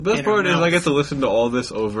The best part is I get to listen to all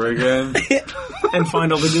this over again. And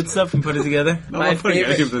find all the good stuff and put it together. My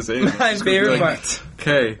favorite part.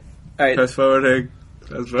 Okay. All right. Fast forwarding.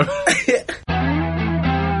 Fast forward.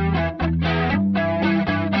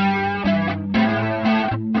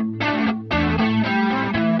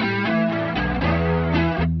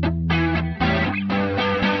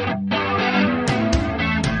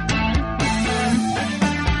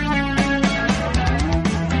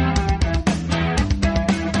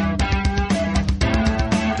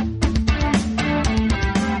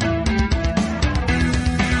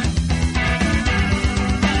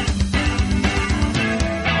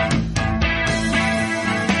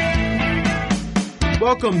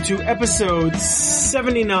 Welcome to episode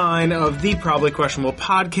 79 of the Probably Questionable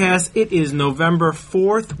podcast. It is November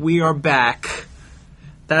 4th. We are back.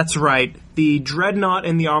 That's right. The dreadnought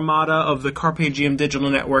in the armada of the Carpe Diem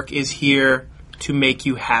Digital Network is here to make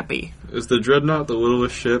you happy. Is the dreadnought the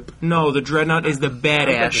littlest ship? No, the dreadnought is the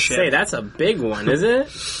badass ship. Say, that's a big one, is it?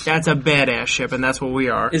 That's a badass ship, and that's what we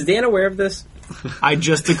are. Is Dan aware of this? I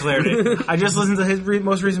just declared it. I just listened to his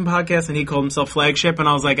most recent podcast, and he called himself Flagship, and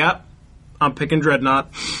I was like, I'm picking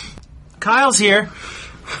Dreadnought. Kyle's here.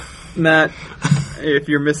 Matt, if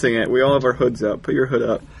you're missing it, we all have our hoods up. Put your hood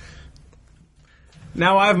up.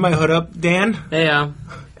 Now I have my hood up. Dan. Hey,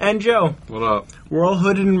 and Joe. What up? We're all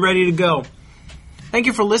hooded and ready to go. Thank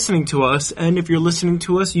you for listening to us. And if you're listening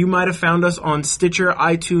to us, you might have found us on Stitcher,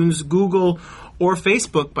 iTunes, Google, or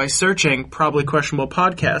Facebook by searching Probably Questionable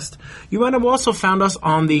Podcast. You might have also found us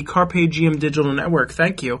on the Carpe Diem Digital Network.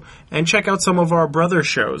 Thank you. And check out some of our brother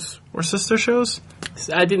shows. Or sister shows?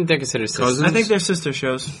 I didn't think consider sisters. I think they're sister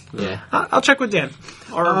shows. Yeah. I'll check with Dan.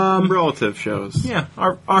 Our relative shows. Yeah,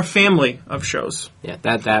 our family of shows. Yeah,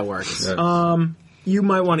 that works. Yes. You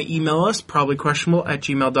might want to email us,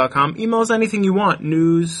 probablyquestionable@gmail.com. Email us anything you want.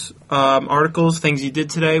 News, articles, things you did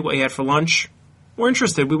today, what you had for lunch. We're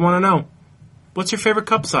interested. We want to know. What's your favorite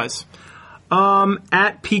cup size?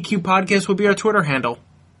 At PQ Podcast will be our Twitter handle.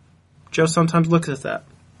 Joe sometimes looks at that.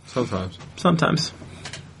 Sometimes.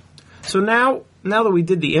 So now that we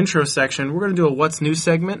did the intro section, we're going to do a What's New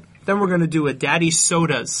segment. Then we're going to do a Daddy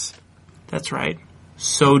Sodas. That's right.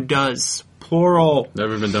 Sodas. Plural.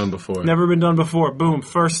 Never been done before. Never been done before. Boom.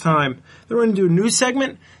 First time. Then we're going to do a new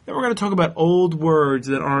segment. Then we're going to talk about old words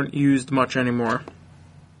that aren't used much anymore.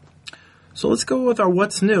 So let's go with our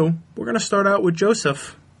What's New. We're going to start out with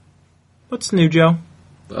Joseph. What's new, Joe?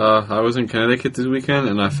 I was in Connecticut this weekend,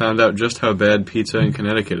 and I found out just how bad pizza in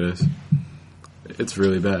Connecticut is. It's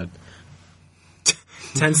really bad.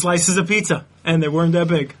 10 slices of pizza, and they weren't that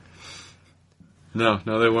big. No,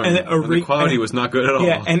 they weren't. And the quality was not good at all.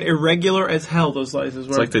 Yeah, and irregular as hell, those slices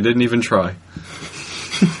were. It's like they didn't even try.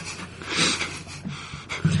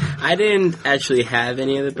 I didn't actually have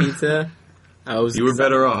any of the pizza. You were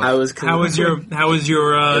better off. How was your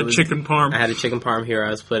chicken parm? I had a chicken parm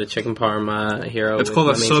hero. I split a chicken parm hero. It's called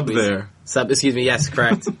a sub there. Excuse me. Yes,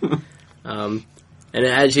 correct. And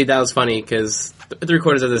actually, that was funny because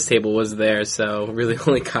 3/4 of this table was there, so really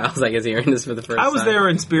only Kyle's, I guess, hearing this for the first time. I was there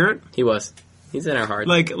in spirit. He was. He's in our heart.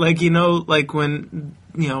 Like when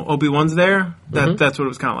Obi-Wan's there. That's what it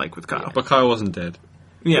was kind of like with Kyle. But Kyle wasn't dead.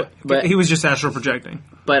 Yeah, but he was just astral projecting.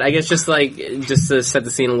 But I guess just to set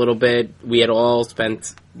the scene a little bit, we had all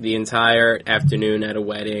spent the entire afternoon at a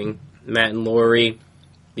wedding. Matt and Lori,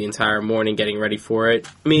 the entire morning getting ready for it.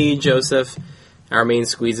 Me, Joseph, our main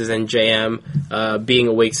squeezes, and JM being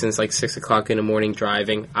awake since 6 o'clock in the morning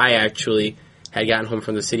driving. I actually had gotten home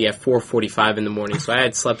from the city at 4:45 in the morning, so I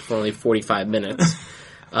had slept for only 45 minutes.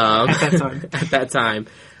 At that time.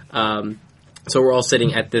 So we're all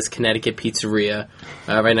sitting at this Connecticut pizzeria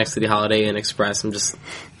right next to the Holiday Inn Express. I'm just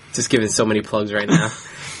giving so many plugs right now.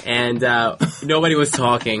 And nobody was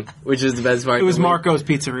talking, which is the best part. It was Marco's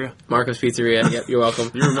Pizzeria. Marco's Pizzeria. Yep, you're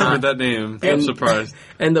welcome. You remembered that name. I'm surprised.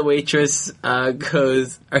 And the waitress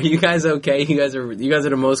goes, "Are you guys okay? You guys are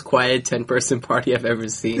the most quiet 10-person party I've ever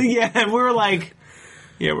seen." Yeah, and we were like,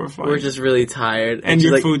 "Yeah, we're fine. We're just really tired." And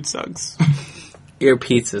your food sucks. Your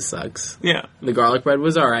pizza sucks. Yeah. The garlic bread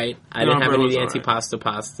was alright. I didn't have any of the antipasto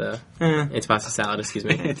pasta. Antipasto salad, excuse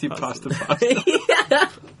me. Antipasto pasta. Yeah.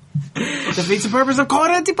 Defeats the purpose of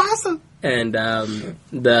calling antipasto. And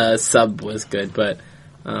the sub was good, but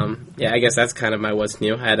I guess that's kind of my what's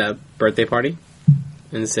new. I had a birthday party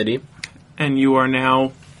in the city. And you are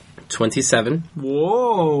now 27.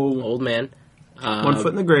 Whoa. Old man. 1 foot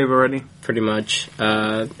in the grave already. Pretty much.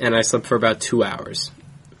 And I slept for about 2 hours.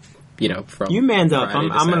 From you manned up. Friday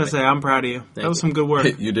I'm going to say I'm proud of you. That was some good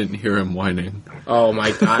work. You didn't hear him whining. Oh my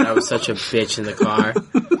god, I was such a bitch in the car.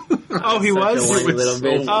 Oh, he was? Such a whiny little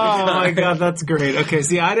bitch. Oh my god, that's great. Okay,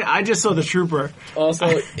 see, I just saw the trooper. Also,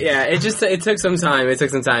 yeah, it took some time.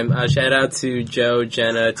 Shout out to Joe,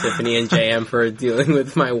 Jenna, Tiffany, and JM for dealing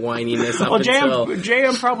with my whininess up until...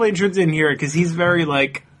 JM probably didn't hear it because he's very,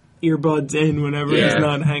 like, earbuds in whenever he's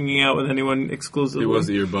not hanging out with anyone exclusively. He was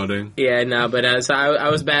earbudding. Yeah, no, but so I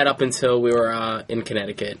was bad up until we were in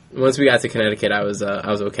Connecticut. Once we got to Connecticut, I was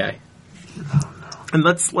okay. And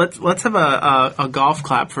let's have a golf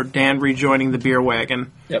clap for Dan rejoining the beer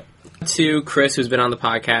wagon. Yep. To Chris, who's been on the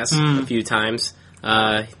podcast a few times.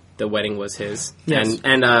 The wedding was his. Yes.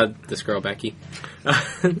 And this girl Becky.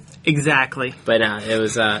 Exactly. But it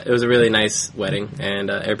was a really nice wedding, and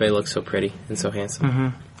everybody looked so pretty and so handsome. Mm-hmm.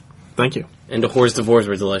 Thank you. And the whores d'ivores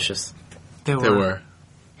were delicious. They were.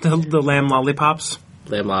 The lamb lollipops.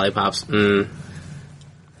 Lamb lollipops.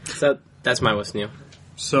 So that's my what's new.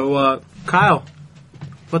 So Kyle,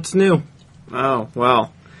 what's new? Oh,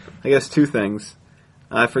 well, I guess two things.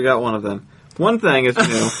 I forgot one of them. One thing is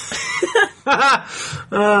new.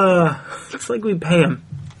 It's like we pay him.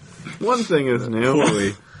 One thing is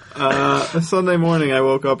new. Sunday morning I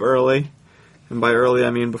woke up early, and by early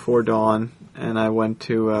I mean before dawn, and I went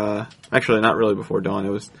to, actually not really before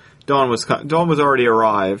dawn, Dawn was already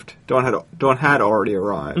arrived. Dawn had already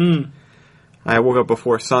arrived. I woke up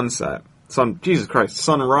before sunset. Jesus Christ,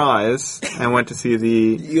 sunrise, and went to see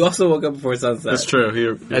the... You also woke up before sunset. That's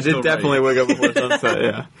true. I did definitely wake up before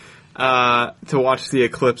sunset, yeah. To watch the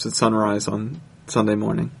eclipse at sunrise on Sunday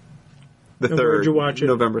morning. The 3rd. Where'd you watch it?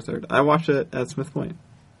 November 3rd. I watched it at Smith Point.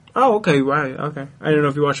 Oh, okay, right, okay. I didn't know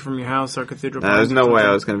if you watched it from your house or Cathedral Park. There's no way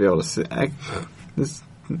I was going to be able to see...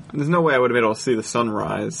 There's no way I would have been able to see the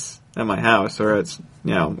sunrise at my house or it's,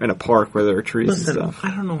 in a park where there are trees and stuff.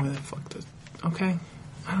 I don't know where the fuck this... Okay?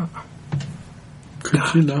 I don't know.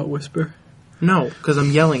 Could you not whisper? No, because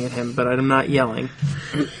I'm yelling at him, but I'm not yelling.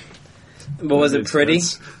 But was it pretty?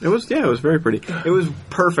 It was very pretty. It was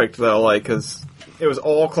perfect, though, because it was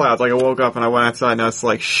all clouds. Like, I woke up and I went outside and I was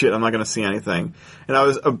like, shit, I'm not going to see anything. And I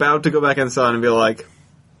was about to go back inside and be like,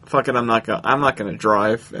 fuck it, I'm not going to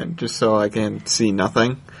drive, and just so I can see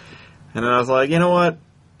nothing. And then I was like, you know what?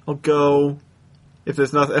 I'll go.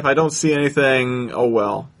 If I don't see anything, oh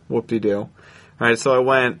well. Whoop-de-doo. Alright, so I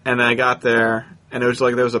went, and I got there, and it was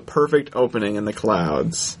like there was a perfect opening in the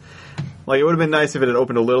clouds. Like, it would have been nice if it had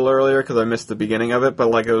opened a little earlier, because I missed the beginning of it, but,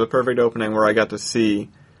 like, it was a perfect opening where I got to see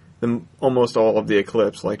almost all of the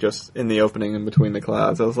eclipse, like, just in the opening in between the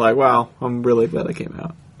clouds. I was like, wow, I'm really glad I came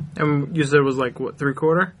out. And you said it was, like, what,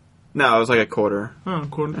 3/4? No, it was like a quarter. Oh, a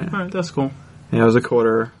quarter. Yeah. Alright, that's cool. Yeah, it was a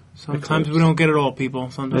quarter. Sometimes we don't get it all,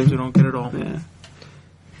 people. Sometimes we don't get it all. Yeah.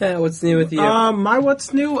 Yeah, what's new with you? My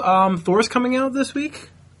what's new? Thor's coming out this week,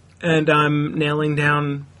 and I'm nailing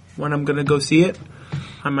down when I'm going to go see it.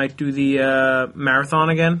 I might do the marathon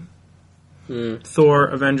again. Thor,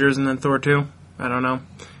 Avengers, and then Thor 2. I don't know.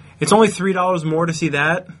 It's only $3 more to see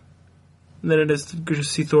that than it is to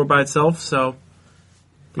just see Thor by itself. So,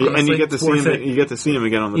 and you get to see him. You get to see him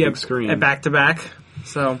again on the big screen, back to back.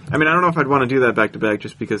 So, I mean, I don't know if I'd want to do that back to back,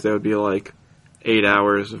 just because that would be like 8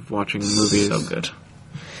 hours of watching movies. So good.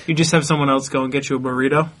 You just have someone else go and get you a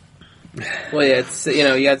burrito. Well, yeah, it's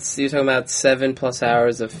you're talking about 7+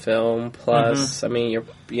 hours of film plus. I mean,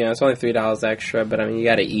 it's only $3 extra, but I mean, you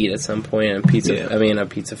got to eat at some point. And pizza, yeah. I mean, a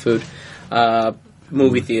pizza food,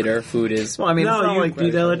 movie theater food is. Well, I mean, no, it's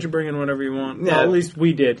not they let you bring in whatever you want. Yeah, well, at least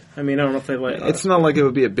we did. I mean, I don't know if they let. It's not like it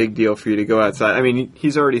would be a big deal for you to go outside. I mean,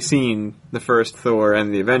 he's already seen the first Thor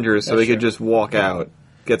and the Avengers, so he could just walk out,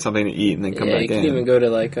 get something to eat, and then come back in. Yeah, you could even go to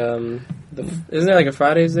like isn't there like a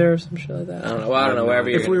Fridays there or some shit like that? I don't know. Well, I don't know wherever.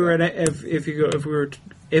 If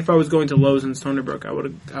I was going to Lowe's in Stony Brook, I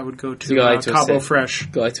would go to Cabo Fresh.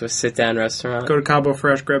 Go like to a sit down restaurant. Go to Cabo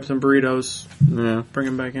Fresh, grab some burritos, bring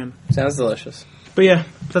them back in. Sounds delicious. But yeah,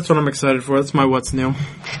 that's what I'm excited for. That's my what's new.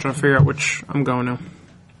 Just trying to figure out which I'm going to.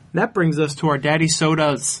 That brings us to our Daddy So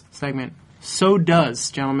Does segment. So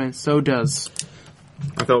does, gentlemen. So does.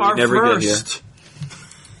 I thought we'd never get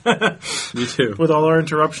here. Me too. With all our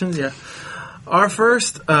interruptions, yeah. Our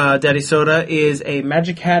first Daddy Soda is a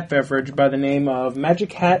Magic Hat beverage by the name of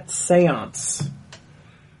Magic Hat Seance.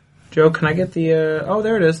 Joe, can I get the... oh,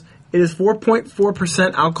 there it is. It is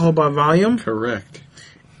 4.4% alcohol by volume. Correct.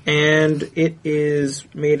 And it is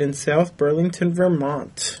made in South Burlington,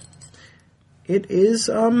 Vermont. It is,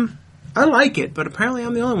 I like it, but apparently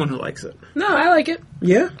I'm the only one who likes it. No, I like it.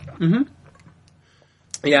 Yeah? Mm-hmm.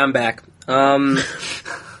 Yeah, I'm back.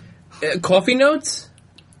 Coffee notes?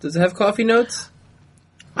 Does it have coffee notes?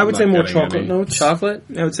 I would say more chocolate notes. Chocolate?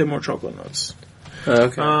 I would say more chocolate notes. Oh,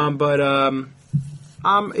 okay. But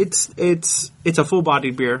It's a full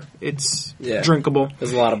bodied beer. It's drinkable.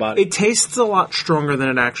 There's a lot of body. It tastes a lot stronger than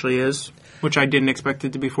it actually is, which I didn't expect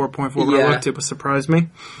it to be 4.4. When I looked, it surprised me.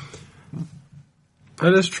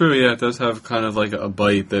 That is true. Yeah, it does have kind of like a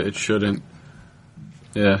bite that it shouldn't.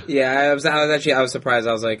 Yeah. Yeah, I was surprised.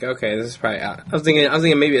 I was like, okay, this is probably. I was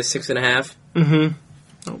thinking maybe a 6.5. Mm-hmm.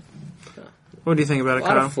 Oh. What do you think about it,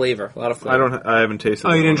 Kyle? A lot of flavor. I haven't tasted.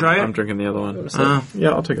 Oh, you didn't try it? I'm drinking the other one. Yeah,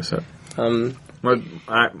 I'll take a sip.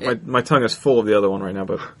 My tongue is full of the other one right now,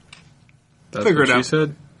 but That's figure what it out. she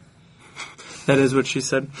said. That is what she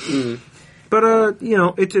said. But it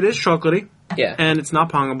is chocolatey. Yeah, and it's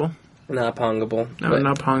not pongable. Not pongable. No,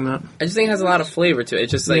 not pong that. I just think it has a lot of flavor to it.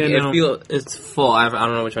 It's just like it's full. I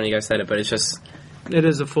don't know which one of you guys said it, but it's just. It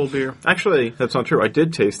is a full beer. Actually, that's not true. I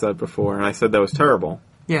did taste that before, and I said that was terrible.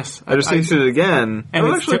 Yes, I just tasted it again, and it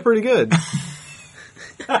was actually pretty good.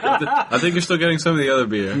 I think you're still getting some of the other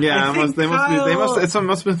beer. Yeah, it must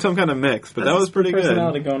have been some kind of mix, but that was pretty good.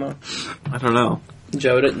 Personality going on. I don't know.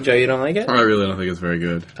 Joe, you don't like it? I really don't think it's very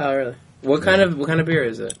good. Oh, really? What kind of beer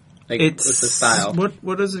is it? Like, what's the style?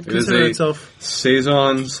 What does it consider itself?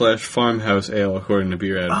 Saison/farmhouse ale, according to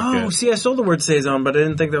Beer Advocate. Oh, see, I saw the word saison, but I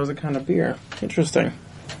didn't think that was a kind of beer. Interesting.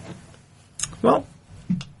 Well,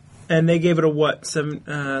 and they gave it a what?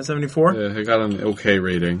 74? Yeah, it got an okay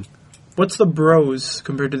rating. What's the Bros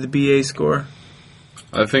compared to the BA score?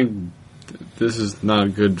 I think this is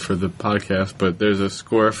not good for the podcast, but there's a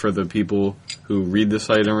score for the people who read the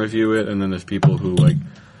site and review it, and then there's people who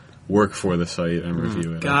work for the site and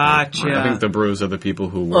review it. Gotcha. I think the Bros are the people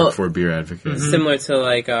who work for Beer Advocate. Similar to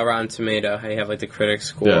Rotten Tomato, how you have the critic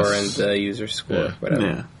score and the user score, whatever.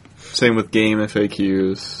 Yeah. Same with game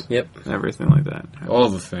FAQs. Yep. Everything like that. All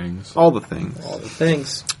the things. All the things. All the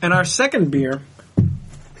things. And our second beer,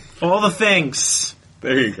 all the things.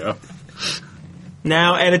 There you go.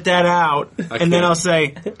 Now edit that out, and then I'll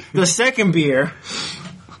say the second beer.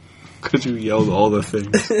 Because you yelled all the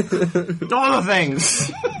things. All the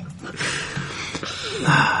things.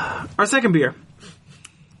 Our second beer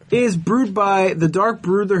is brewed by the Dark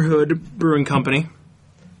Brotherhood Brewing Company.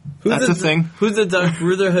 That's a thing. Who's the Dark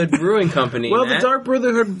Brotherhood Brewing Company? Well, Matt? the Dark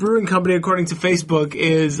Brotherhood Brewing Company, according to Facebook,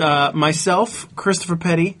 is myself, Christopher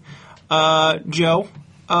Petty, Joe,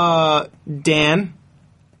 Dan,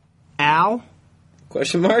 Al,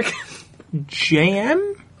 Question mark?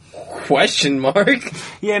 Jan? Question mark?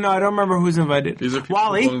 Yeah, no, I don't remember who's invited. These are people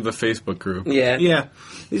Wally? in the Facebook group. Yeah. Yeah,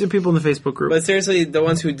 these are people in the Facebook group. But seriously, the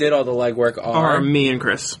ones who did all the legwork are me and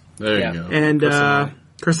Chris. There Yeah. you go. And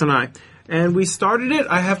Chris and I. And we started it,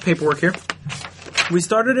 I have paperwork here. We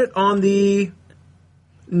started it on the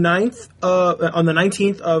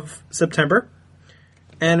 19th of September.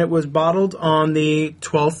 And it was bottled on the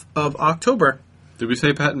 12th of October. Did we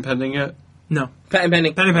say patent pending yet? No. Patent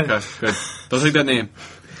pending. Okay, good. Don't take that name.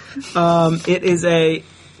 It is a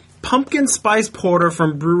pumpkin spice porter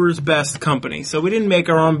from Brewer's Best Company. So we didn't make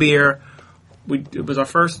our own beer. It was our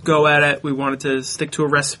first go at it. We wanted to stick to a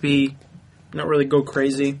recipe, not really go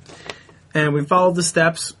crazy. And we followed the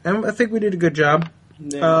steps, and I think we did a good job.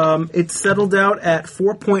 Yeah. It settled out at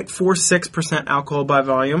 4.46% alcohol by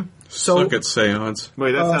volume. So Suck at seance.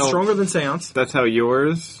 Wait, that's how stronger than Seance. That's how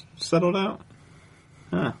yours settled out?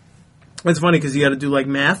 Huh. It's funny because you got to do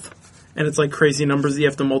math, and it's crazy numbers that you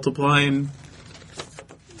have to multiply and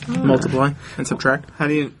subtract. How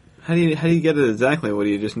do you get it exactly? What do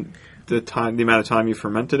you just the amount of time you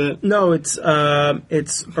fermented it? No, it's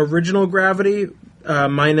original gravity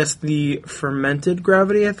minus the fermented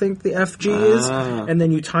gravity. I think the FG is, and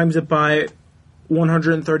then you times it by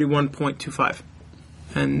 131.25,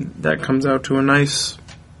 and that comes out to a nice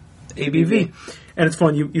ABV. And it's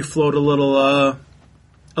fun. You float a little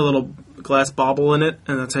glass bauble in it,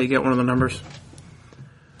 and that's how you get one of the numbers.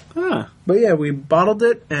 But yeah, we bottled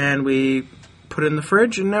it and we put it in the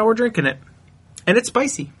fridge, and now we're drinking it, and it's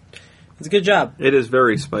spicy. It's a good job. It is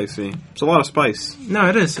very spicy. It's a lot of spice. No,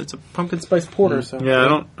 it is. It's a pumpkin spice porter. So Yeah,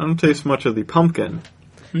 I don't taste much of the pumpkin.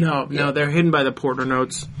 no, they're hidden by the porter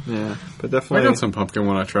notes. Yeah, but I definitely. got some pumpkin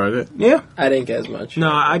when I tried it. Yeah. I didn't get as much.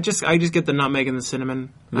 No, I just get the nutmeg and the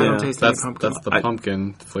cinnamon. I don't taste any pumpkin. That's the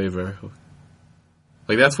pumpkin flavor.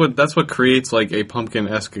 That's what creates a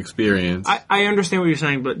pumpkin-esque experience. I understand what you're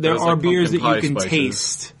saying, but there There's, are beers that pumpkin you can pie spices.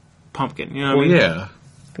 taste pumpkin. You know what I mean? Yeah.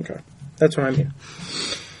 Okay, that's what I mean.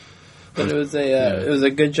 But it was a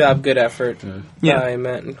good job, good effort Yeah. by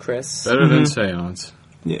Matt and Chris. Better than seance.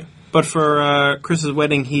 Yeah. But for Chris's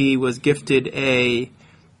wedding, he was gifted a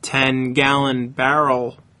 10-gallon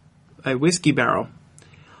barrel, a whiskey barrel.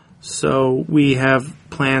 So we have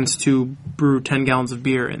plans to brew 10 gallons of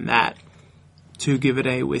beer in that to give it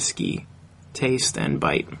a whiskey taste and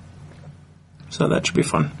bite. So that should be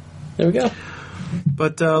fun. There we go.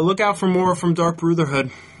 But look out for more from Dark Brotherhood.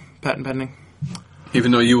 Patent pending.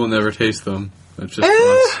 Even though you will never taste them. That's just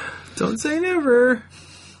us. Don't say never.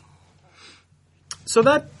 So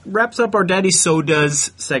that wraps up our Daddy So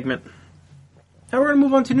Does segment. Now we're going to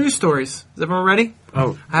move on to news stories. Is everyone ready?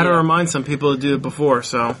 Oh, I had to remind some people to do it before,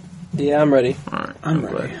 so. Yeah, I'm ready. All right, I'm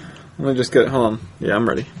ready. Let me just get. Hold on. Yeah, I'm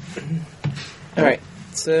ready. All right.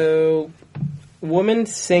 So, woman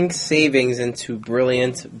sinks savings into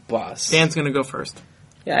brilliant bus. Dan's going to go first.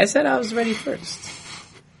 Yeah, I said I was ready first.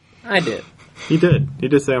 I did. He did. He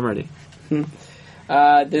did say I'm ready.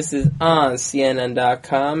 This is on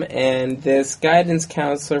CNN.com, and this guidance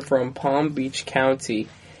counselor from Palm Beach County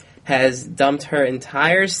has dumped her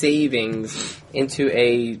entire savings into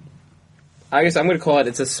I guess I'm going to call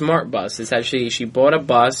it's a smart bus. It's actually, she bought a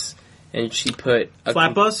bus, and she put a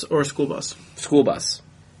Flat bus or a school bus? school bus.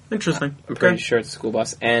 Interesting. I'm pretty sure it's a school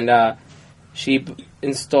bus. And she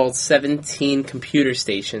installed 17 computer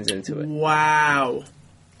stations into it. Wow.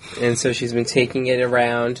 And so she's been taking it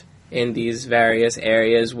around in these various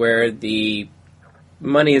areas where the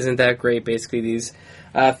money isn't that great. Basically, these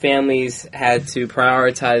families had to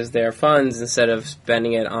prioritize their funds instead of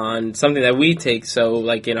spending it on something that we take. So,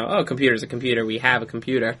 like, computer's a computer. We have a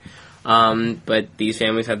computer. But these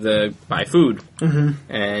families had to buy food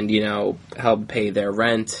and, help pay their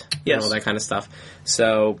rent and all that kind of stuff.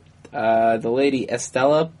 So, the lady,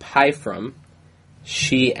 Estella Pyfrom,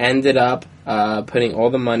 she ended up putting all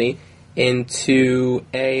the money into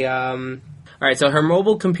a... Alright, so her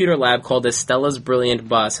mobile computer lab called Estella's Brilliant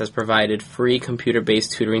Bus has provided free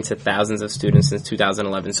computer-based tutoring to thousands of students since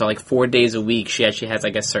 2011. So, 4 days a week, she actually has,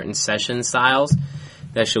 certain session styles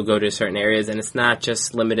that she'll go to certain areas. And it's not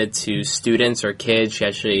just limited to students or kids. She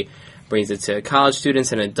actually brings it to college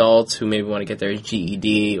students and adults who maybe want to get their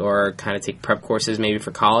GED or kind of take prep courses maybe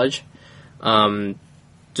for college.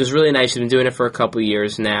 Just really nice. She's been doing it for a couple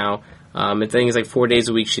years now. The thing is, 4 days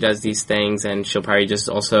a week she does these things, and she'll probably just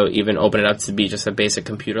also even open it up to be just a basic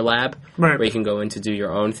computer lab where you can go in to do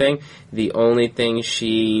your own thing. The only thing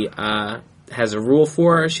she has a rule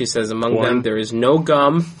for, she says among them, there is no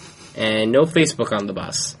gum and no Facebook on the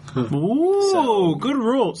bus. Ooh, good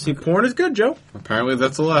rule. See, porn is good, Joe. Apparently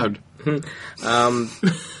that's allowed.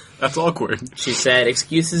 That's awkward. She said,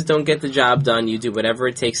 excuses don't get the job done. You do whatever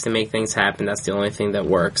it takes to make things happen. That's the only thing that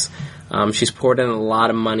works. She's poured in a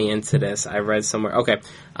lot of money into this. I read somewhere. Okay.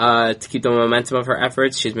 To keep the momentum of her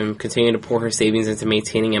efforts, she's been continuing to pour her savings into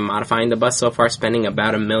maintaining and modifying the bus so far, spending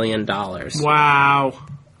about $1 million. Wow.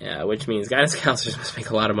 Yeah, which means guidance counselors must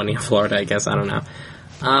make a lot of money in Florida, I guess. I don't know.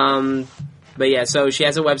 But yeah, so she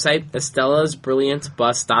has a website,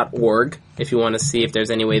 estellasbrilliantbus.org, if you want to see if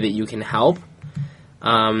there's any way that you can help.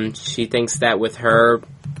 She thinks that with her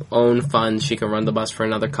own funds, she can run the bus for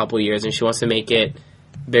another couple years, and she wants to make it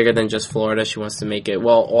bigger than just Florida. She wants to make it,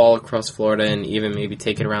 all across Florida, and even maybe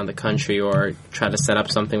take it around the country or try to set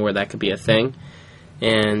up something where that could be a thing.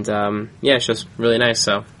 And, it's just really nice,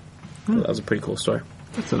 so that was a pretty cool story.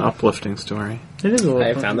 It's an uplifting story. It is a little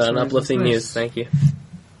I found that on uplifting nice. news. Thank you.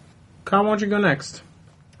 Kyle, why don't you go next?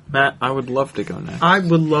 Matt, I would love to go next. I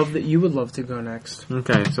would love that you would love to go next.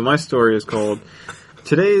 Okay, so my story is called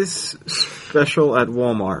Today's Special at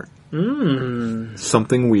Walmart.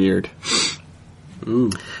 Something weird.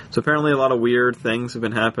 Ooh. So apparently a lot of weird things have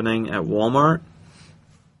been happening at Walmart.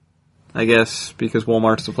 I guess because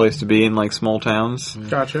Walmart's the place to be in small towns.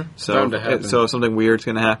 Gotcha. So Bound to happen. so if something weird's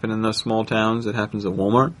going to happen in those small towns, it happens at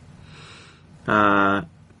Walmart.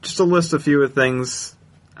 Just to list a few of things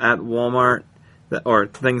at Walmart, or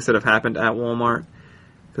things that have happened at Walmart,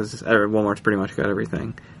 because Walmart's pretty much got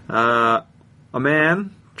everything. A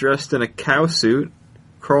man dressed in a cow suit,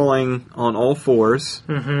 crawling on all fours,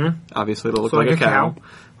 obviously to look like a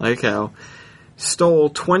cow, stole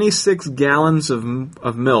 26 gallons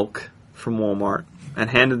of milk from Walmart and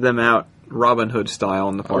handed them out Robin Hood style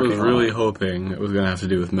in the I parking was lot. really hoping it was going to have to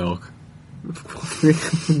do with milk.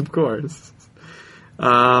 Of course.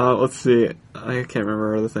 Let's see. I can't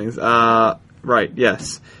remember other things. Right,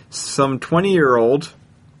 yes. Some 20-year-old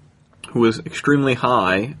who was extremely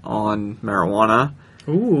high on marijuana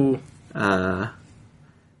Ooh.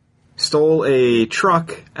 stole a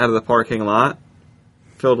truck out of the parking lot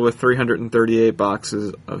filled with 338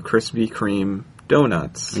 boxes of Krispy Kreme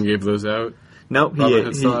donuts. And gave those out? Nope,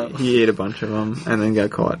 he ate a bunch of them and then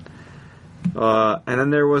got caught. And then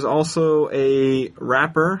there was also a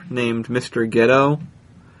rapper named Mr. Ghetto.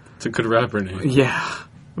 It's a good rapper name. Yeah,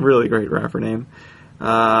 really great rapper name.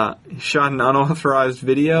 He shot an unauthorized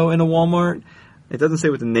video in a Walmart. It doesn't say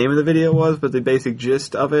what the name of the video was, but the basic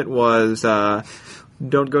gist of it was,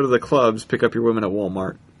 don't go to the clubs, pick up your women at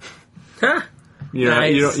Walmart. You know,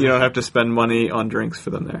 Nice. you don't have to spend money on drinks for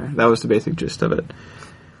them there. That was the basic gist of it.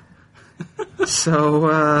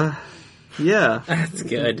 So, yeah. That's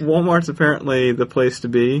good. Walmart's apparently the place to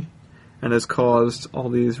be and has caused all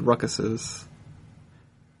these ruckuses.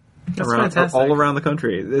 That's fantastic. All around the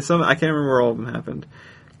country. I can't remember where all of them happened.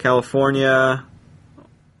 California.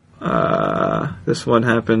 This one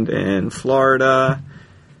happened in Florida,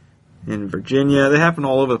 in Virginia. They happen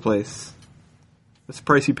all over the place. That's the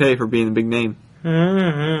price you pay for being a big name.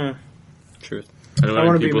 Mm-hmm. Truth. I don't I want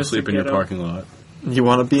wanna be people Mr. sleep in your Ghetto. parking lot. You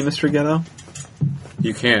want to be Mr. Ghetto?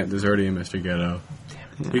 You can't. There's already a Mr. Ghetto.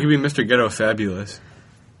 You could be Mr. Ghetto Fabulous.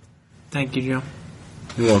 Thank you, Joe.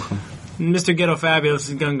 You're welcome. Mr. Ghetto Fabulous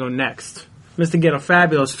is going to go next. Mr. Ghetto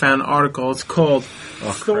Fabulous found an article. It's called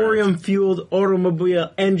Thorium-Fueled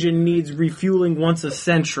Automobile Engine Needs Refueling Once a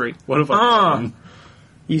Century. What have I done?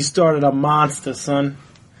 You started a monster, son.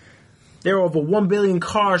 There are over 1 billion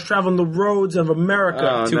cars traveling the roads of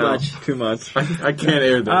America. Too much. I can't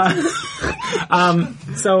air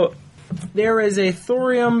this. So, there is a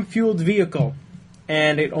thorium-fueled vehicle,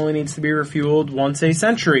 and it only needs to be refueled once a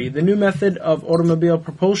century. The new method of automobile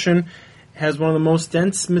propulsion has one of the most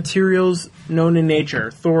dense materials known in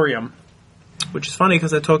nature, thorium. Which is funny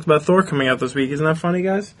because I talked about Thor coming out this week. Isn't that funny,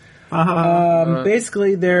 guys?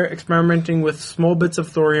 Basically, they're experimenting with small bits of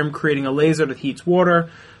thorium, creating a laser that heats water,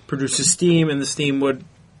 produces steam, and the steam would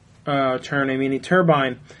turn a mini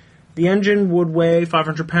turbine. The engine would weigh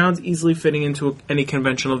 500 pounds, easily fitting into any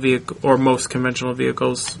conventional vehicle, or most conventional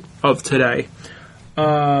vehicles of today.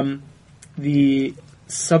 The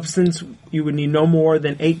substance, you would need no more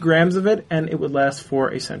than 8 grams of it, and it would last for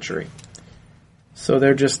a century. So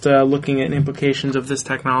they're just looking at implications of this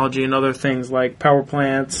technology and other things like power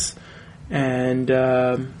plants, and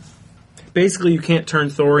basically you can't turn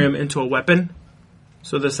thorium into a weapon.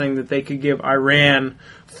 So they're saying that they could give Iran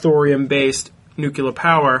thorium-based nuclear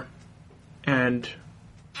power, and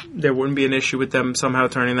there wouldn't be an issue with them somehow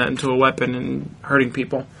turning that into a weapon and hurting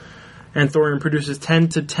people. And thorium produces 10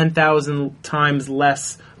 to 10,000 times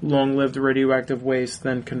less long-lived radioactive waste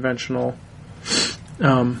than conventional.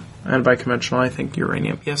 And by conventional, I think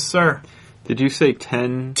uranium. Yes, sir. Did you say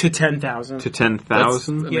 10 To 10,000. to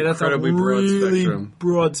 10,000? Yeah, that's a incredibly broad really spectrum.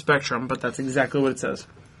 broad spectrum, but that's exactly what it says.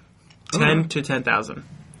 10 to 10,000.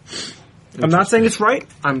 I'm not saying it's right.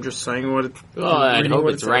 I'm just saying what it. Well, I reading hope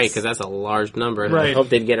what it's it right says. because that's a large number. Right. I hope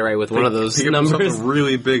they'd get it right with one of those They give themselves numbers. a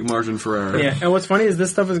really big margin for error. Yeah, and what's funny is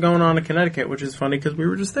this stuff is going on in Connecticut, which is funny because we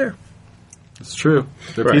were just there. It's true.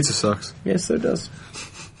 Their Right. pizza sucks. Yes, it does.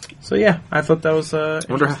 So yeah, I thought that was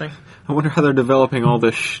interesting. I wonder how they're developing all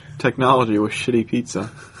this technology with shitty pizza.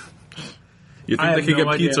 You I think they have could no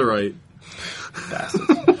get idea. pizza right?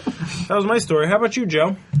 That was my story. How about you,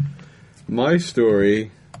 Joe? My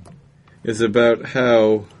story is about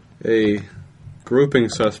how a groping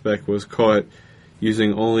suspect was caught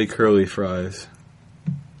using only curly fries.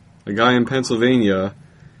 A guy in Pennsylvania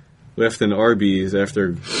left an Arby's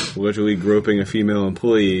after allegedly groping a female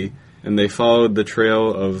employee, and they followed the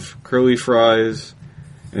trail of curly fries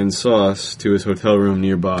and sauce to his hotel room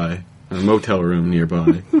nearby, a motel room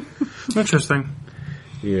nearby. Interesting.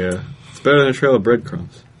 Yeah. It's better than a trail of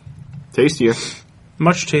breadcrumbs. Tastier.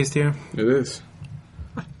 Much tastier. It is.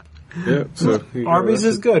 Yeah, so he got Arby's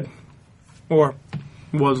is arrested. good. Or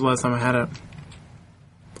was the last time I had it.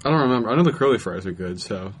 I don't remember. I know the curly fries are good,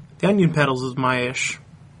 so. The onion petals is my ish.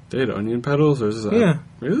 They had onion petals? Or is this Yeah.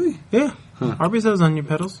 Really? Yeah. Arby's has onion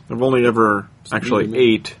petals. I've only ever actually new to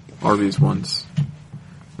me. ate Arby's once.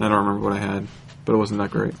 I don't remember what I had, but it wasn't that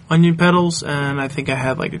great. Onion petals, and I think I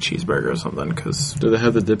had like a cheeseburger or something, because, Do they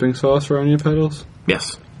have the dipping sauce for onion petals?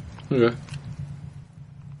 yes. Okay.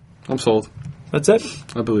 I'm sold. That's it?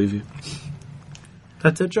 I believe you.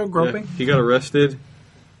 That's it, Joe? Groping? Yeah, he got arrested,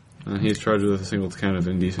 and he's charged with a single count of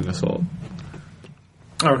indecent assault.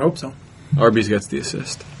 I would hope so. Arby's gets the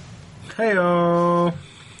assist. Hey-oh.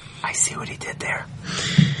 I see what he did there.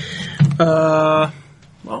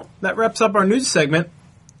 Well, that wraps up our news segment.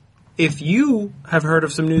 If you have heard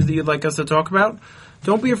of some news that you'd like us to talk about,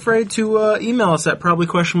 don't be afraid to email us at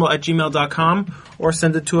probablyquestionable@gmail.com or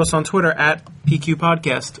send it to us on Twitter at PQ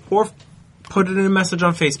Podcast, or put it in a message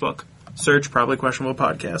on Facebook. Search Probably Questionable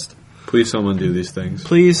Podcast. Please, someone do these things.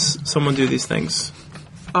 Please, someone do these things.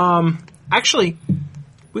 Actually,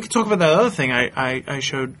 we could talk about that other thing I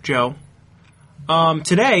showed Joe.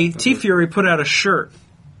 Today, T-Fury put out a shirt.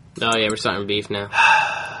 Oh, yeah, we're starting beef now.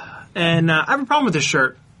 And I have a problem with this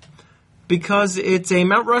shirt because it's a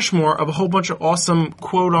Mount Rushmore of a whole bunch of awesome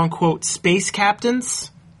quote-unquote space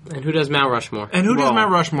captains. And who does Mount Rushmore? And who does Well-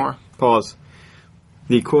 Mount Rushmore? Pause.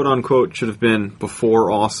 The quote-unquote should have been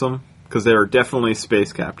before awesome, because they are definitely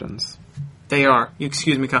space captains. They are.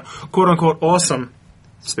 Excuse me, quote unquote awesome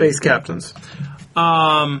space captains.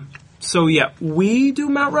 So yeah, we do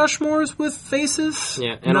Mount Rushmores with faces.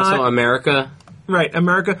 Yeah, and also America. Right,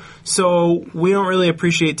 America. So we don't really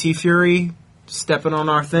appreciate T Fury stepping on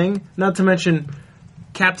our thing. Not to mention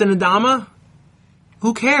Captain Adama.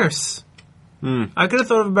 Who cares? I could have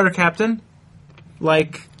thought of a better captain.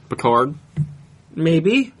 Like Picard.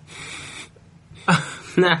 Maybe.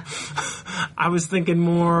 Nah. I was thinking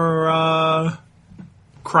more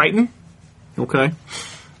Crichton. Okay.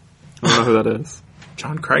 I don't know who that is.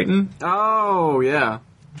 John Crichton. Oh, yeah.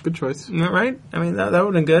 Good choice. Isn't that right? I mean, that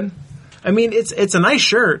would have been good. I mean, it's a nice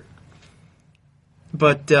shirt.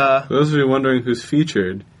 But, For those of you wondering who's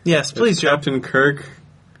featured, yes, please, Joe. Captain Kirk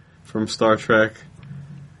from Star Trek,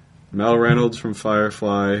 Mal Reynolds from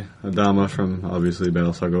Firefly, Adama from, obviously,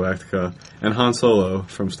 Battlestar Galactica, and Han Solo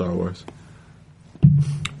from Star Wars.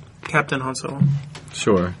 Captain Han Solo.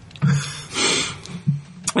 Sure.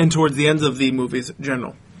 And towards the ends of the movies in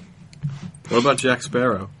general. What about Jack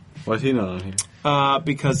Sparrow? Why is he not on here?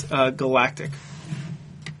 Because Galactic.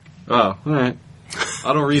 Oh, alright.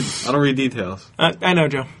 I don't read details. I know,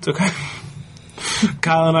 Joe. It's okay.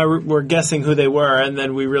 Kyle and I were guessing who they were, and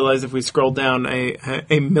then we realized if we scrolled down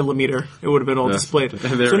a millimeter, it would have been all displayed.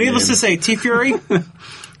 So needless to say, T Fury,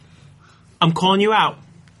 I'm calling you out.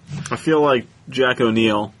 I feel like Jack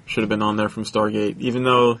O'Neill should have been on there from Stargate, even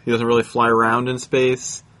though he doesn't really fly around in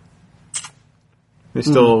space. He's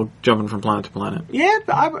still jumping from planet to planet. Yeah,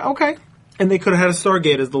 okay. And they could have had a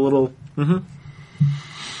Stargate as the little...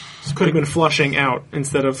 Could have been flushing out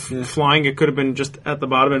instead of flying. It could have been just at the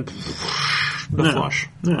bottom and the flush.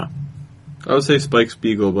 Yeah. I would say Spike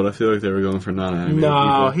Spiegel, but I feel like they were going for non-animated No,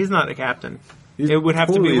 people. he's not a captain. He's It would have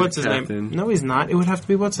to be, totally what's the his captain. name? No, he's not. It would have to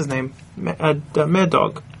be, what's his name? Mad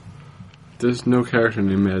Dog. There's no character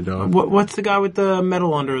named Mad Dog. What's the guy with the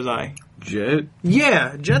metal under his eye? Jet?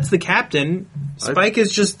 Yeah, Jet's the captain. Spike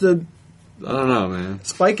is just the... I don't know, man.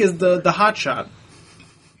 Spike is the hot shot.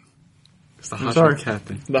 It's the hot sorry. shot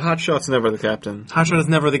captain. The hot shot's never the captain, Hot shot is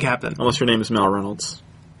never the captain. unless your name is Mal Reynolds.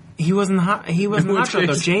 He wasn't hot. He wasn't No, hot shot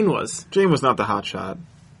though. Jason. Jane was. Jane was not the hot shot.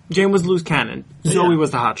 Jane was loose cannon. Zoe was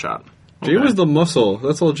the hot shot. Jane was the muscle.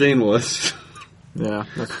 That's all Jane was. Yeah,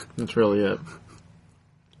 that's really it.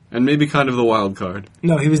 And maybe kind of the wild card.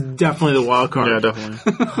 No, he was definitely the wild card. Yeah,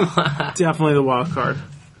 definitely. Definitely the wild card.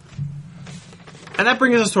 And that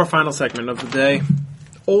brings us to our final segment of the day.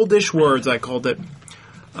 Oldish words, I called it.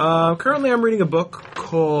 Currently, I'm reading a book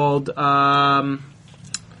called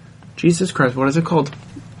Jesus Christ. What is it called?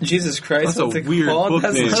 Jesus Christ. That's a what's it weird called?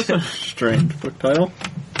 book name. That's not- Strange book title.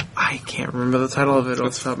 I can't remember the title of it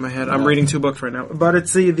off the top of my head. I'm reading 2 books right now. But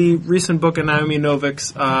it's the recent book in Naomi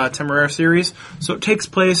Novik's Temeraire series. So it takes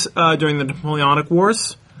place during the Napoleonic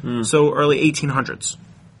Wars, so early 1800s.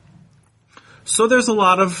 So there's a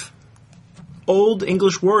lot of old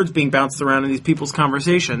English words being bounced around in these people's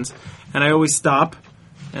conversations. And I always stop,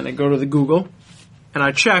 and I go to the Google, and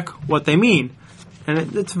I check what they mean.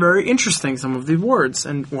 And it's very interesting, some of these words,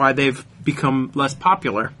 and why they've become less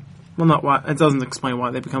popular. Well, not why. It doesn't explain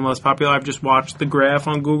why they become less popular. I've just watched the graph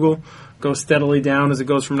on Google go steadily down as it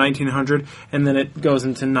goes from 1900, and then it goes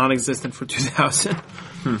into non-existent for 2000.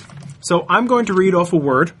 So I'm going to read off a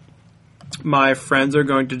word. My friends are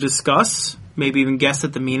going to discuss, maybe even guess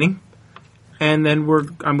at the meaning, and then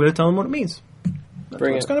I'm going to tell them what it means. That's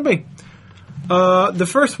Bring what it's it. going to be. The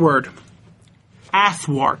first word,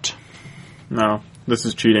 athwart. No, this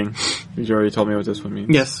is cheating. You already told me what this one means.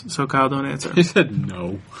 Yes, so Kyle, don't answer. He said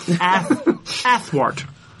no. Athwart.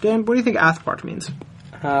 Dan, what do you think athwart means?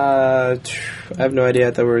 I have no idea.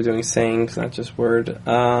 I thought we were doing sayings, not just word.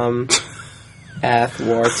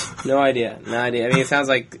 Athwart. No idea. No idea. I mean, it sounds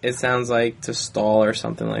like to stall or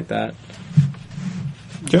something like that.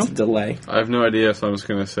 Joe? It's a delay. I have no idea, so I'm just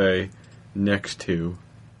going to say next to.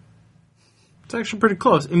 It's actually pretty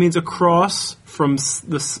close. It means a cross from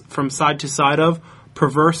side to side of,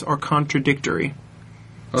 perverse or contradictory.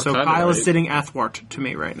 That's So kinda Kyle is right. sitting athwart to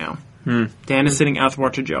me right now. Dan is sitting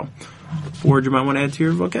athwart to Joe. Word you might want to add to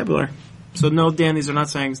your vocabulary. So no, Dan, these are not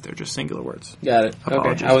sayings. They're just singular words. Got it.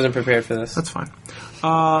 Apologies. Okay. I wasn't prepared for this. That's fine.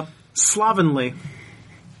 Slovenly.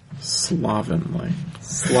 Slovenly.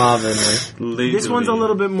 Slovenly. This one's a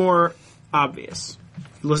little bit more obvious.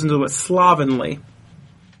 Listen to it. Slovenly.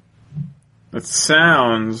 It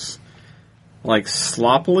sounds like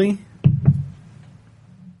sloppily.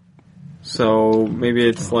 So maybe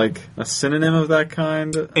it's like a synonym of that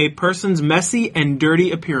kind. A person's messy and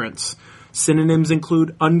dirty appearance. Synonyms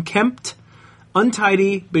include unkempt,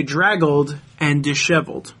 untidy, bedraggled, and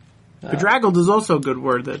disheveled. Bedraggled is also a good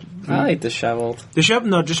word. That I like disheveled.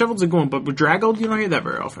 Disheveled's a good one, but bedraggled, you don't hear that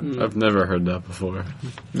very often. I've never heard that before.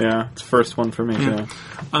 Yeah, it's the first one for me, too.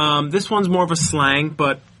 This one's more of a slang,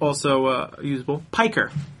 but also usable.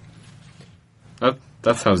 Piker.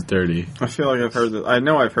 That sounds dirty. I feel like I've heard this. I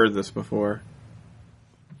know I've heard this before.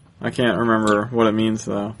 I can't remember what it means,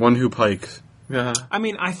 though. One who pikes. Yeah. I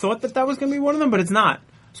mean, I thought that was going to be one of them, but it's not.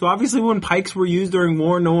 So obviously when pikes were used during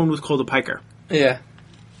war, no one was called a piker. Yeah.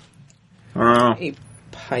 I don't know. A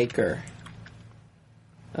piker.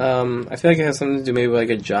 I feel like it has something to do maybe with like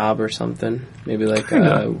a job or something. Maybe like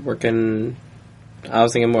working. I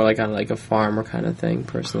was thinking more like on like a farmer kind of thing,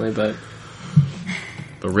 personally, but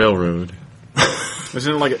The railroad.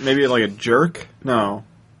 Isn't it like maybe like a jerk? No.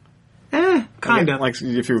 Kind of. Like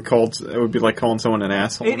if you were called, it would be like calling someone an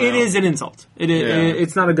asshole. It is an insult.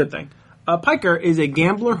 It's not a good thing. A piker is a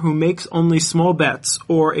gambler who makes only small bets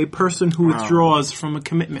or a person who withdraws from a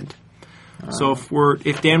commitment. So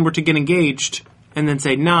if Dan were to get engaged and then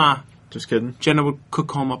say, nah, Just kidding. Jenna could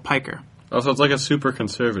call him a piker. Also, it's like a super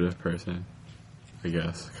conservative person, I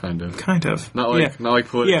guess, kind of. Kind of. Not like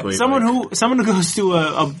politically. Yeah, someone who goes to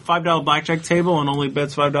a $5 blackjack table and only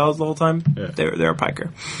bets $5 the whole time, they're a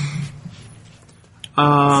piker.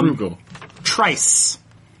 Frugal. Trice.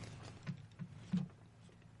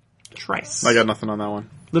 Trice. I got nothing on that one.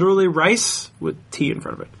 Literally rice with T in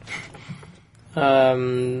front of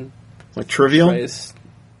it. Like trivial? Trice.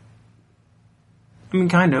 I mean,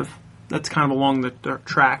 kind of. That's kind of along the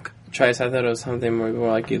track. Trice, I thought it was something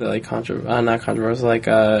more like either like not controversial, like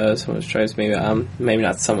someone's trice, maybe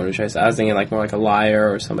not someone who's trice. I was thinking like more like a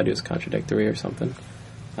liar or somebody who's contradictory or something.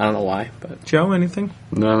 I don't know why, but Joe, anything?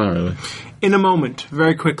 No, not really. In a moment,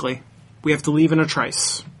 very quickly, we have to leave in a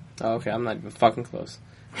trice. oh, okay, I'm not even fucking close.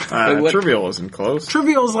 Trivial isn't close.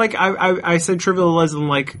 Trivial is like, I said trivial as in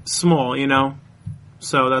like small, you know?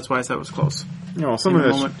 So that's why I said it was close. You know, some In of a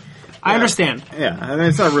this. moment. I understand. Yeah, I mean,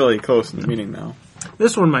 it's not really close in the meaning, though.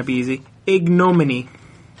 This one might be easy. Ignominy.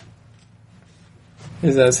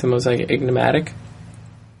 Is that almost like enigmatic?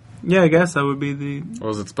 Yeah, I guess that would be the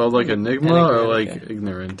Was it spelled like enigma or like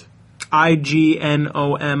ignorant? Ignominy.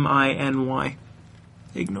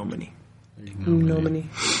 Ignominy. Ignominy.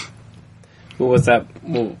 What was that?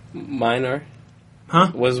 Well, minor?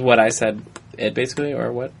 Huh? Was what I said it basically,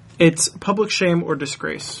 or what? It's public shame or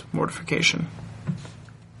disgrace. Mortification.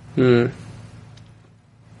 Not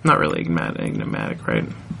really enigmatic, right?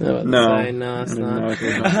 No, it's not.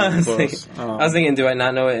 I was thinking, do I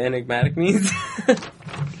not know what enigmatic means?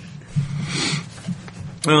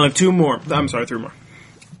 Well, two more. I'm sorry, three more.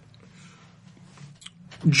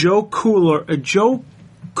 Jocularity.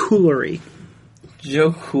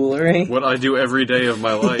 Jocularity? What I do every day of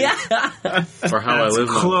my life. Or how I live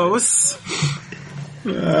my life. Close.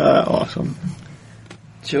 Awesome.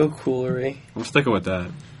 Jocularity. I'm sticking with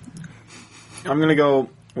that. I'm going to go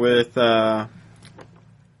with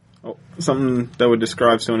something that would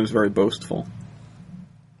describe someone who's very boastful.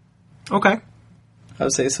 Okay. I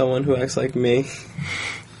would say someone who acts like me.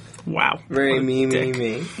 Wow. Very What a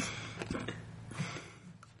me.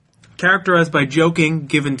 Characterized by joking,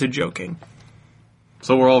 given to joking.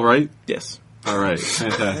 So we're all right? Yes. All right.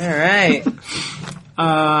 Fantastic.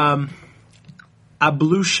 Alright.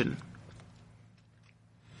 Ablution.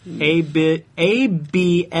 Ablution.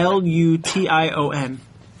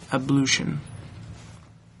 Ablution.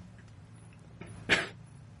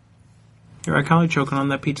 You're right, Collie, choking on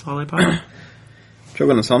that peach lollipop.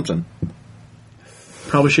 Choking on something.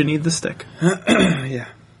 Probably shouldn't eat the stick. Yeah.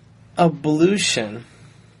 Ablution.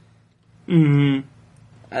 Mm-hmm.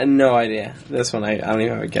 I had no idea. This one I don't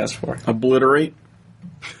even have a guess for. Obliterate.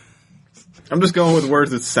 I'm just going with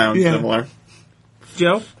words that sound similar.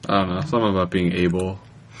 Joe? I don't know. Something about being able.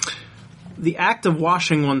 The act of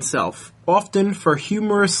washing oneself, often for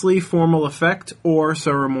humorously formal effect or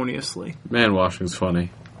ceremoniously. Man, washing's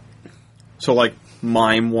funny. So, like,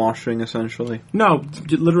 mime washing, essentially? No,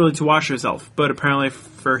 literally to wash yourself, but apparently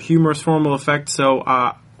for humorous formal effect, so,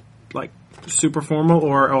 like, super formal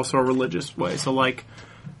or also a religious way. So, like,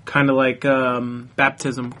 kind of like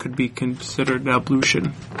baptism could be considered an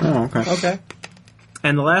ablution. Oh, okay. Okay.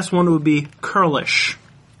 And the last one would be curlish.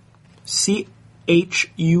 Churlish.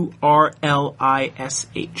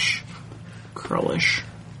 Curlish.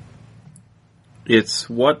 It's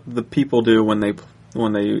what the people do when they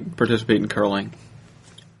participate in curling.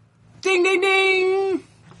 Ding, ding, ding!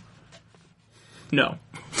 No.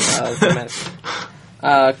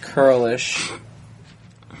 Curlish.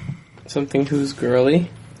 Something who's girly.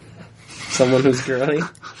 Someone who's girly.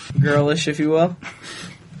 Girlish, if you will.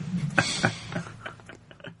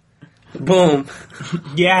 Boom.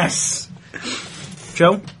 Yes!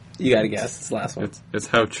 Joe? You gotta guess. It's the last one. It's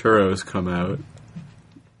how churros come out.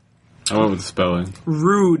 I went with the spelling.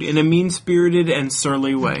 Rude in a mean-spirited and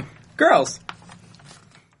surly way. Girls.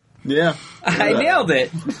 Yeah. I nailed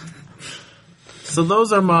it. So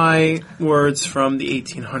those are my words from the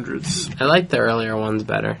 1800s. I like the earlier ones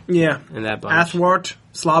better. Yeah. In that bunch. Athwart,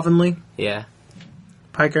 slovenly, Yeah.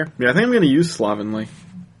 piker. Yeah, I think I'm going to use slovenly.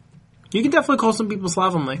 You can definitely call some people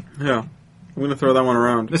slovenly, Yeah. I'm going to throw that one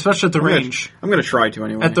around. especially at the range. I'm going to try to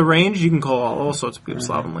anyway. At the range, you can call all sorts of people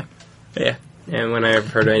slovenly. Yeah. And when I ever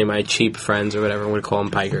heard of any of my cheap friends or whatever, I would call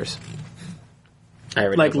them pikers. I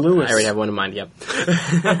already Like have Lewis. I already have one in mind, yep.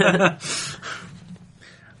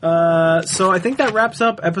 So I think that wraps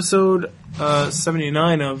up episode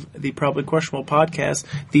 79 of the Probably Questionable podcast,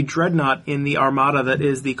 the dreadnought in the armada that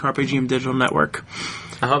is the Carpe Diem Digital Network.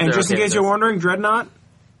 I hope And they're just in okay case with you're this. wondering, dreadnought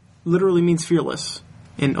literally means fearless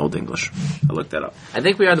in Old English. I looked that up. I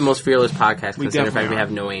think we are the most fearless podcast, We considering the definitely fact we are.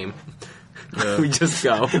 have no aim. Yeah. We just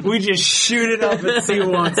go. We just shoot it up and see who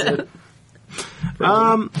wants it.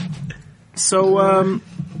 So,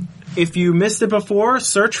 if you missed it before,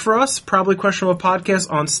 search for us, Probably Questionable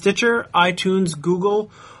Podcast on Stitcher, iTunes,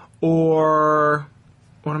 Google, or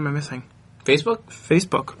what am I missing? Facebook?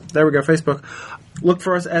 Facebook. There we go, Facebook. Look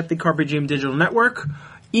for us at the Carpe Diem Digital Network.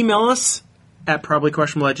 Email us at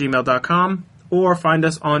probablyquestionable@gmail.com or find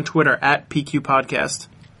us on Twitter at PQ Podcast.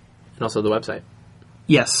 And also the website.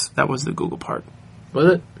 Yes, that was the Google part.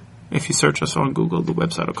 Was it? If you search us on Google, the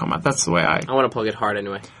website will come out. That's the way I... I want to plug it hard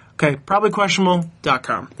anyway. Okay,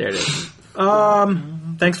 probablyquestionable.com. There it is.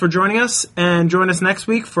 Thanks for joining us, and join us next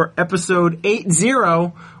week for episode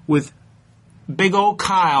 80 with Big Ol'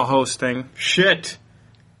 Kyle hosting. Shit.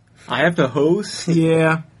 I have to host?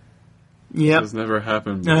 Yeah. Yep. This has never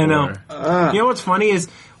happened before. I know. You know what's funny is,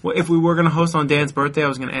 if we were going to host on Dan's birthday, I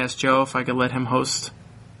was going to ask Joe if I could let him host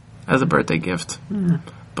as a birthday gift.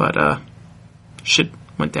 But shit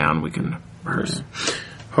went down. We can rehearse.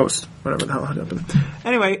 Host. Whatever the hell happened.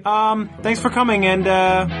 Anyway, thanks for coming, and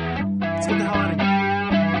let's get the hell out of here.